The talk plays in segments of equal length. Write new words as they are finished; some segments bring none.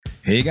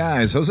Hey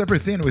guys, how's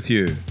everything with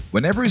you?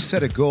 Whenever we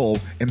set a goal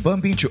and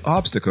bump into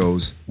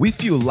obstacles, we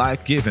feel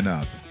like giving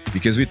up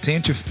because we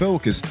tend to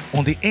focus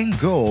on the end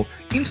goal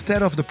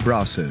instead of the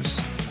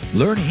process.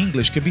 Learning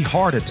English can be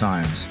hard at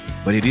times,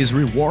 but it is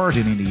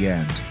rewarding in the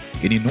end.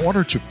 And in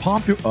order to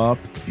pump you up,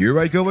 here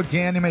I go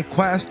again in my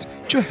quest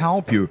to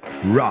help you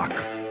rock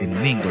in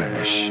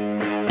English.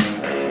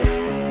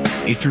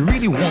 If you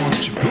really want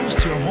to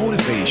boost your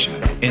motivation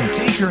and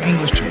take your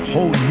English to a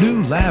whole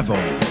new level,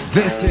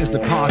 this is the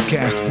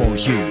podcast for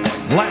you.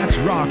 Let's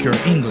rock your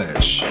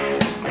English.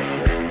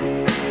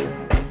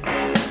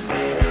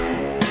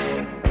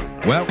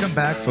 Welcome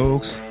back,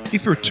 folks.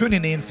 If you're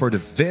tuning in for the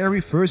very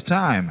first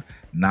time,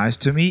 nice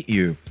to meet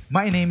you.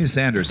 My name is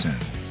Anderson.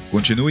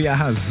 Continue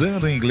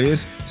arrasando em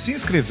inglês se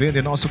inscrevendo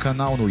em nosso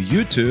canal no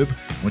YouTube,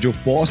 onde eu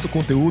posto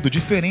conteúdo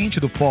diferente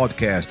do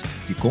podcast,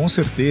 que com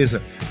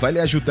certeza vai lhe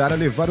ajudar a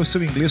levar o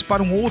seu inglês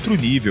para um outro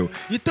nível,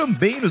 e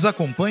também nos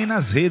acompanhe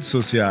nas redes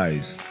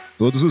sociais.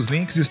 Todos os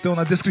links estão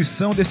na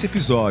descrição desse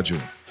episódio.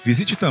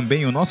 Visite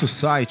também o nosso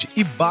site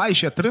e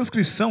baixe a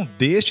transcrição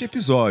deste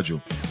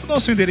episódio. O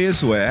nosso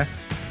endereço é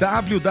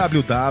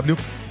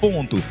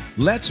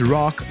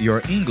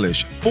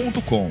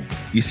www.letsrockyourenglish.com.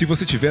 E se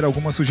você tiver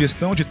alguma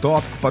sugestão de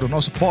tópico para o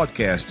nosso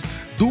podcast,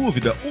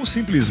 dúvida ou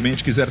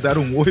simplesmente quiser dar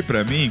um oi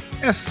para mim,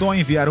 é só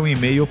enviar um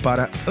e-mail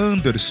para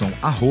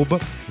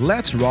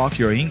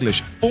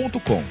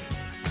anderson@letsrockyourenglish.com.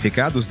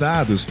 Recados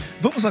dados,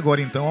 vamos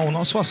agora então ao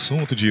nosso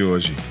assunto de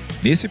hoje.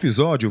 Nesse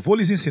episódio, vou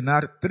lhes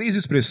ensinar 3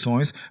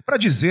 expressões para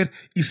dizer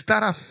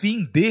estar a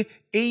fim de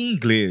em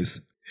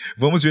inglês.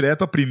 Vamos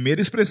direto à primeira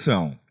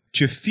expressão.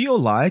 To feel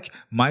like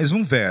mais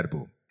um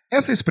verbo.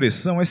 Essa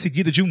expressão é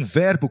seguida de um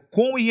verbo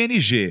com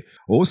ing,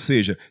 ou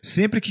seja,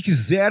 sempre que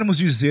quisermos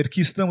dizer que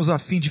estamos a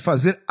fim de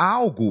fazer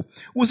algo,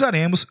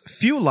 usaremos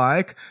feel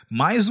like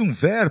mais um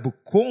verbo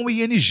com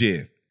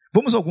ing.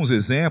 Vamos a alguns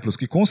exemplos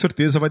que com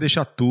certeza vai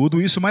deixar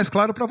tudo isso mais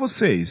claro para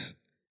vocês.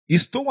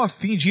 Estou a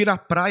fim de ir à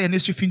praia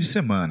neste fim de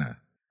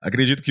semana.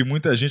 Acredito que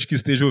muita gente que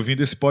esteja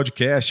ouvindo esse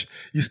podcast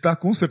está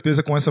com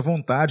certeza com essa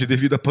vontade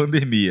devido à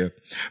pandemia.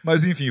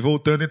 Mas enfim,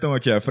 voltando então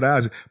aqui à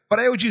frase,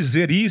 para eu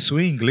dizer isso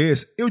em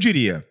inglês, eu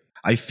diria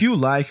I feel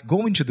like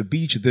going to the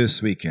beach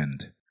this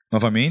weekend.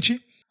 Novamente,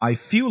 I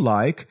feel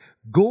like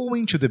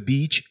going to the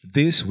beach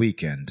this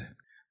weekend.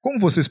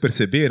 Como vocês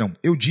perceberam,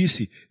 eu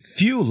disse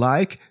feel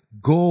like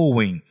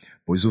going,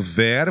 pois o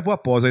verbo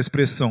após a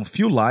expressão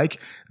feel like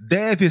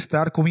deve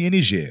estar com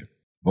ing.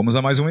 Vamos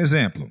a mais um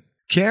exemplo.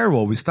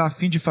 Carol está a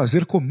fim de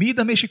fazer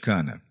comida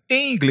mexicana.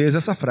 Em inglês,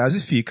 essa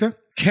frase fica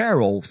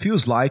Carol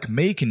feels like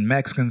making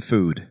Mexican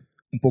food.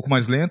 Um pouco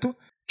mais lento.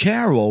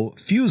 Carol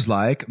feels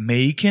like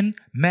making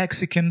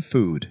Mexican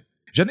food.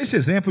 Já nesse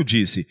exemplo,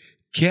 disse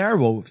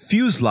Carol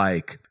feels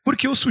like,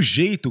 porque o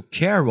sujeito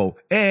Carol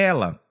é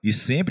ela. E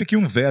sempre que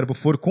um verbo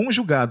for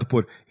conjugado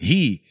por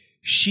he,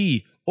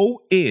 she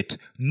ou it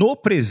no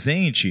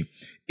presente,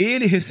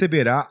 ele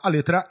receberá a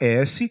letra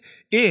S,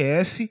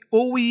 ES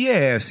ou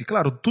IES.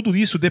 Claro, tudo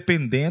isso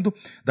dependendo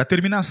da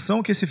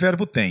terminação que esse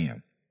verbo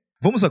tenha.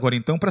 Vamos agora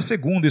então para a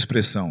segunda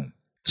expressão.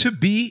 To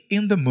be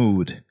in the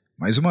mood.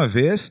 Mais uma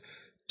vez,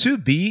 to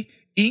be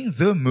in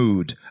the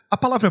mood. A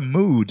palavra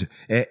mood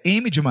é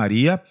M de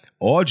Maria,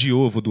 O de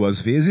ovo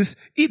 2 vezes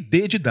e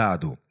D de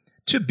dado.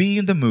 To be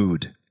in the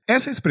mood.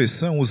 Essa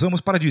expressão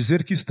usamos para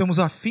dizer que estamos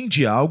a fim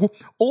de algo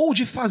ou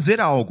de fazer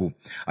algo.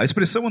 A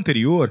expressão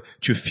anterior,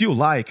 to feel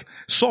like,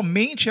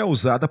 somente é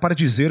usada para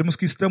dizermos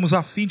que estamos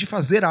a fim de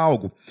fazer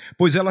algo,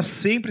 pois ela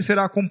sempre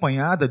será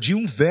acompanhada de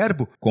um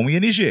verbo com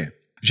ing.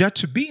 Já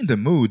to be in the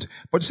mood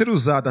pode ser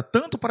usada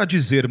tanto para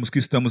dizermos que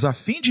estamos a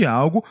fim de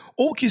algo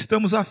ou que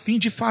estamos a fim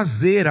de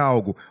fazer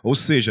algo. Ou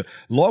seja,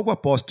 logo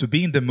após to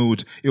be in the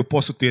mood, eu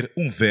posso ter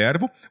um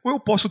verbo ou eu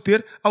posso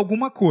ter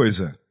alguma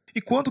coisa. E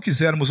quando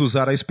quisermos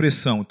usar a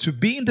expressão to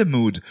be in the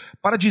mood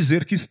para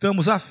dizer que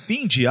estamos a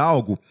fim de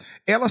algo,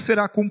 ela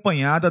será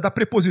acompanhada da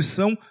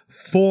preposição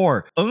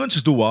for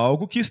antes do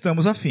algo que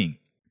estamos a fim.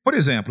 Por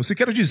exemplo, se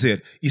quero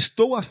dizer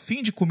estou a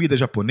fim de comida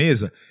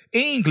japonesa,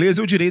 em inglês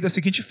eu direi da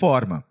seguinte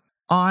forma: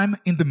 I'm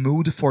in the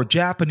mood for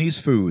Japanese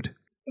food.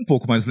 Um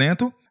pouco mais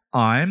lento,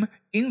 I'm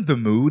in the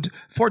mood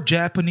for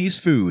Japanese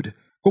food.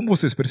 Como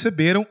vocês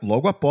perceberam,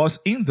 logo após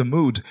in the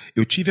mood,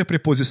 eu tive a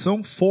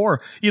preposição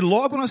for e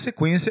logo na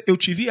sequência eu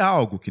tive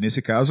algo, que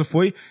nesse caso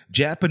foi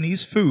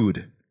Japanese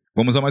food.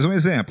 Vamos a mais um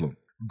exemplo.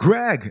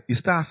 Greg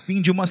está a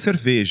fim de uma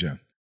cerveja.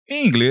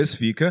 Em inglês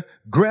fica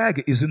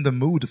Greg is in the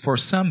mood for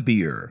some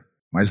beer.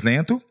 Mais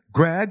lento,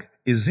 Greg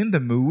is in the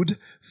mood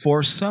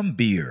for some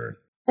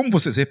beer. Como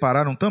vocês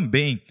repararam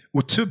também,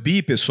 o to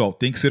be, pessoal,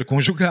 tem que ser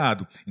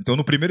conjugado. Então,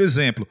 no primeiro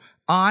exemplo,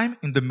 I'm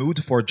in the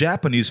mood for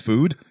Japanese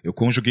food, eu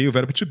conjuguei o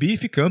verbo to be,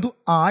 ficando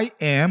I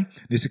am,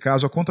 nesse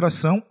caso a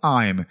contração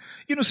I'm.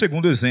 E no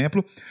segundo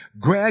exemplo,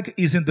 Greg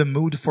is in the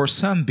mood for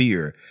some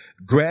beer.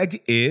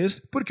 Greg is,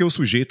 porque o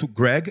sujeito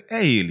Greg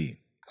é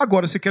ele.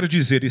 Agora, se quero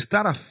dizer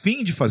estar a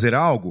fim de fazer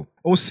algo,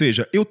 ou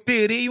seja, eu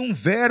terei um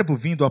verbo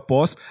vindo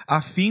após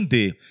a fim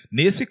de.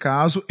 Nesse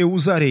caso, eu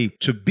usarei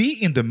to be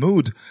in the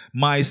mood,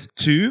 mais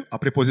to, a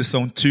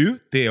preposição to,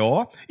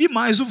 to, e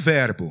mais o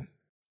verbo.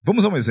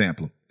 Vamos a um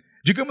exemplo.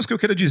 Digamos que eu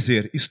queira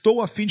dizer,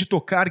 estou a fim de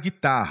tocar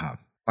guitarra.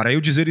 Para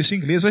eu dizer isso em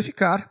inglês vai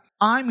ficar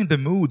I'm in the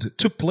mood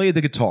to play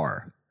the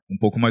guitar. Um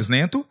pouco mais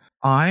lento,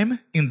 I'm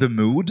in the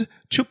mood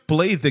to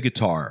play the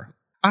guitar.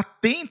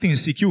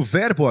 Atentem-se que o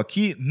verbo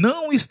aqui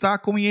não está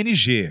com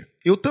ing.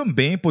 Eu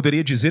também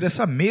poderia dizer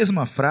essa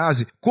mesma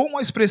frase com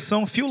a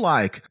expressão feel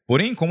like.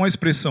 Porém, com a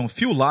expressão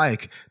feel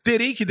like,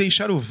 terei que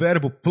deixar o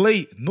verbo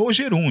play no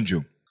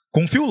gerúndio.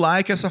 Com feel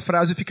like, essa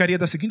frase ficaria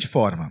da seguinte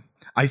forma.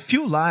 I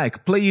feel like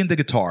playing the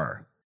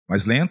guitar.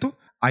 Mais lento,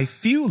 I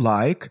feel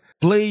like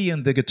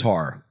playing the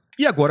guitar.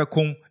 E agora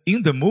com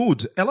in the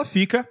mood, ela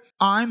fica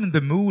I'm in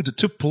the mood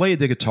to play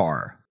the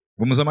guitar.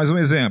 Vamos a mais um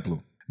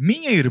exemplo.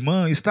 Minha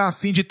irmã está a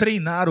fim de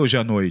treinar hoje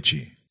à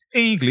noite.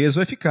 Em inglês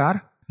vai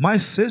ficar My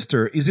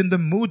sister is in the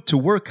mood to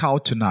work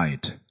out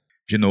tonight.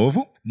 De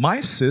novo,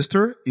 My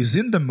sister is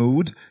in the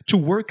mood to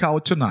work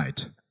out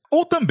tonight.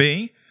 Ou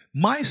também,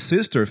 My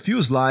sister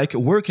feels like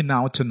working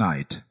out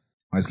tonight.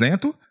 Mais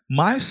lento,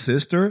 My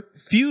sister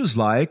feels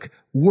like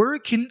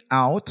working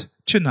out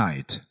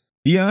tonight.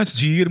 E antes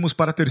de irmos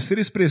para a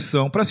terceira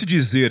expressão para se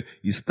dizer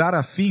estar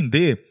a fim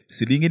de,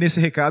 se ligue nesse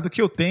recado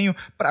que eu tenho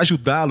para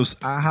ajudá-los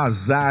a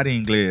arrasar em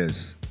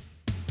inglês.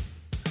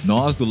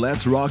 Nós do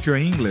Let's Rock Your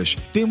English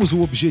temos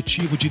o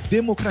objetivo de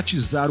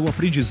democratizar o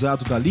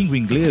aprendizado da língua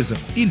inglesa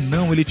e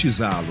não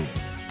elitizá-lo.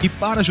 E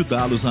para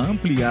ajudá-los a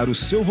ampliar o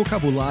seu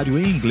vocabulário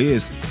em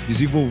inglês,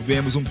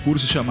 desenvolvemos um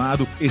curso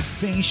chamado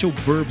Essential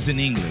Verbs in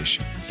English,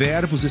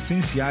 Verbos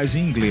Essenciais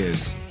em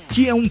Inglês,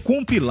 que é um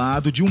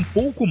compilado de um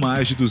pouco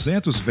mais de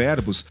 200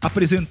 verbos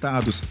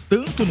apresentados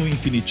tanto no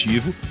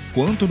infinitivo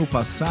quanto no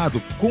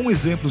passado, com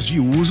exemplos de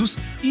usos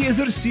e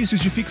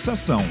exercícios de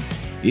fixação.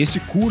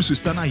 Este curso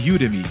está na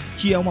Udemy,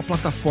 que é uma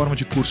plataforma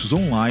de cursos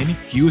online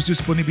que os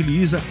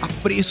disponibiliza a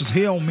preços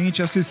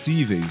realmente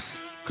acessíveis.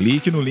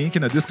 Clique no link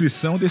na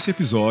descrição desse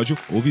episódio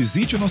ou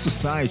visite o nosso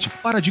site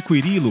para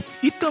adquiri-lo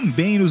e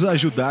também nos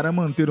ajudar a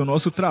manter o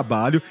nosso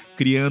trabalho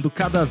criando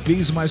cada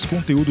vez mais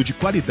conteúdo de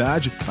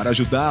qualidade para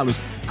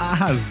ajudá-los a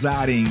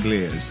arrasar em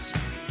inglês.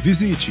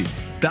 Visite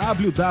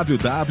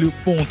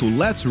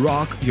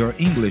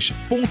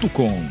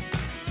www.letsrockyourenglish.com.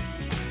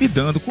 E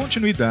dando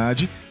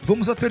continuidade,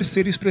 vamos à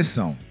terceira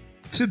expressão.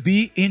 To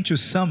be into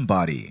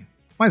somebody.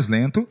 Mais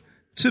lento,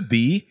 to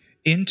be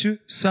into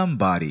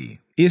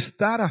somebody.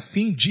 Estar a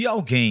fim de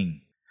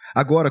alguém.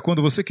 Agora,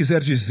 quando você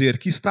quiser dizer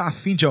que está a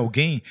fim de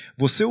alguém,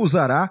 você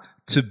usará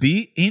to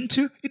be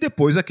into e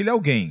depois aquele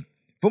alguém.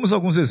 Vamos a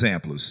alguns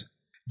exemplos.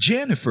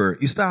 Jennifer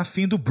está a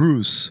fim do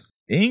Bruce.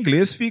 Em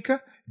inglês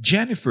fica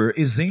Jennifer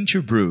is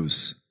into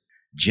Bruce.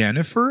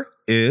 Jennifer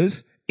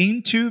is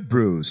into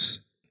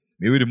Bruce.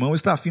 Meu irmão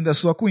está a fim da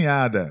sua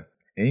cunhada.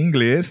 Em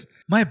inglês,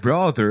 My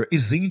brother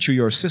is into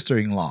your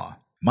sister-in-law.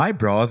 My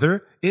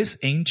brother is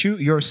into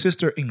your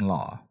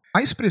sister-in-law.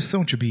 A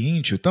expressão to be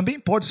into também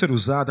pode ser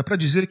usada para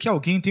dizer que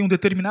alguém tem um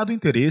determinado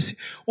interesse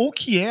ou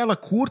que ela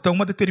curta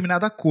uma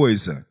determinada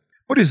coisa.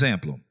 Por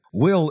exemplo,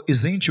 Will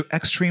is into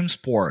extreme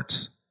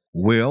sports.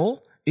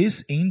 Will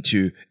is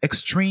into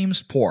extreme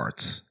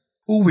sports.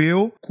 O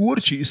Will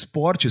curte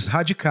esportes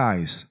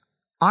radicais.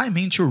 I'm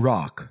into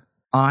rock.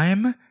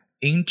 I'm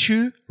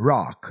into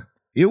rock.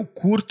 Eu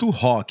curto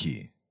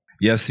rock.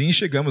 E assim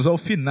chegamos ao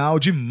final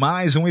de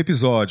mais um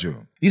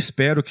episódio.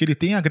 Espero que ele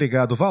tenha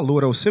agregado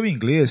valor ao seu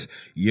inglês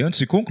e antes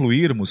de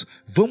concluirmos,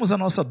 vamos à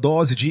nossa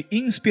dose de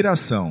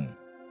inspiração.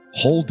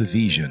 Hold the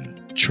vision,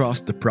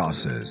 trust the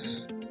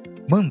process.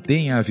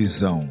 Mantenha a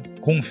visão,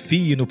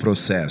 confie no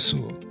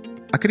processo.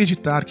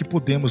 Acreditar que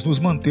podemos nos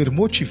manter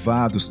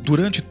motivados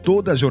durante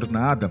toda a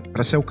jornada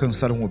para se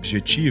alcançar um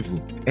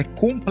objetivo é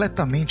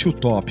completamente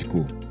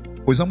utópico.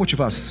 Pois a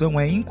motivação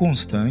é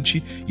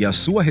inconstante e a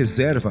sua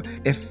reserva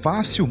é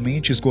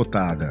facilmente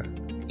esgotada.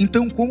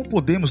 Então, como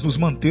podemos nos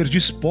manter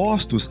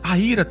dispostos a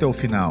ir até o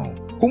final?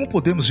 Como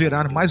podemos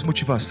gerar mais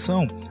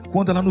motivação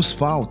quando ela nos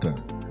falta?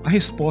 A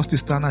resposta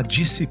está na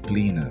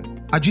disciplina.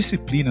 A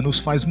disciplina nos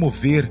faz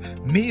mover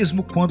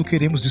mesmo quando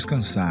queremos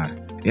descansar.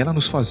 Ela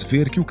nos faz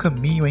ver que o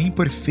caminho é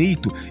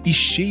imperfeito e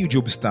cheio de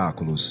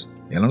obstáculos.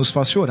 Ela nos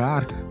faz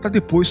chorar para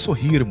depois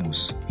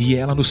sorrirmos. E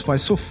ela nos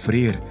faz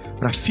sofrer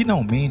para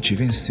finalmente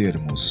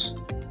vencermos.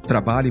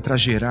 Trabalhe para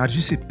gerar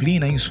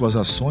disciplina em suas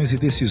ações e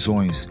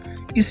decisões.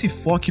 E se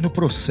foque no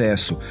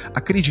processo,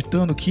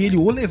 acreditando que ele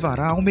o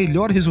levará ao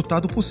melhor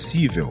resultado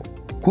possível.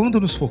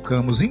 Quando nos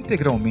focamos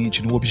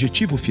integralmente no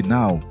objetivo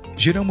final,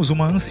 geramos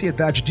uma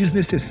ansiedade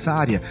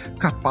desnecessária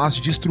capaz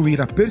de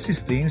destruir a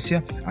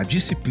persistência, a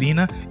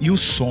disciplina e os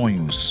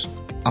sonhos.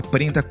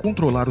 Aprenda a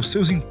controlar os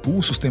seus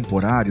impulsos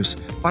temporários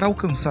para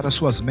alcançar as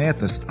suas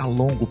metas a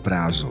longo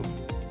prazo.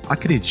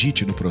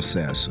 Acredite no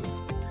processo.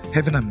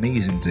 Have an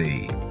amazing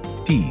day.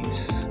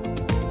 Peace.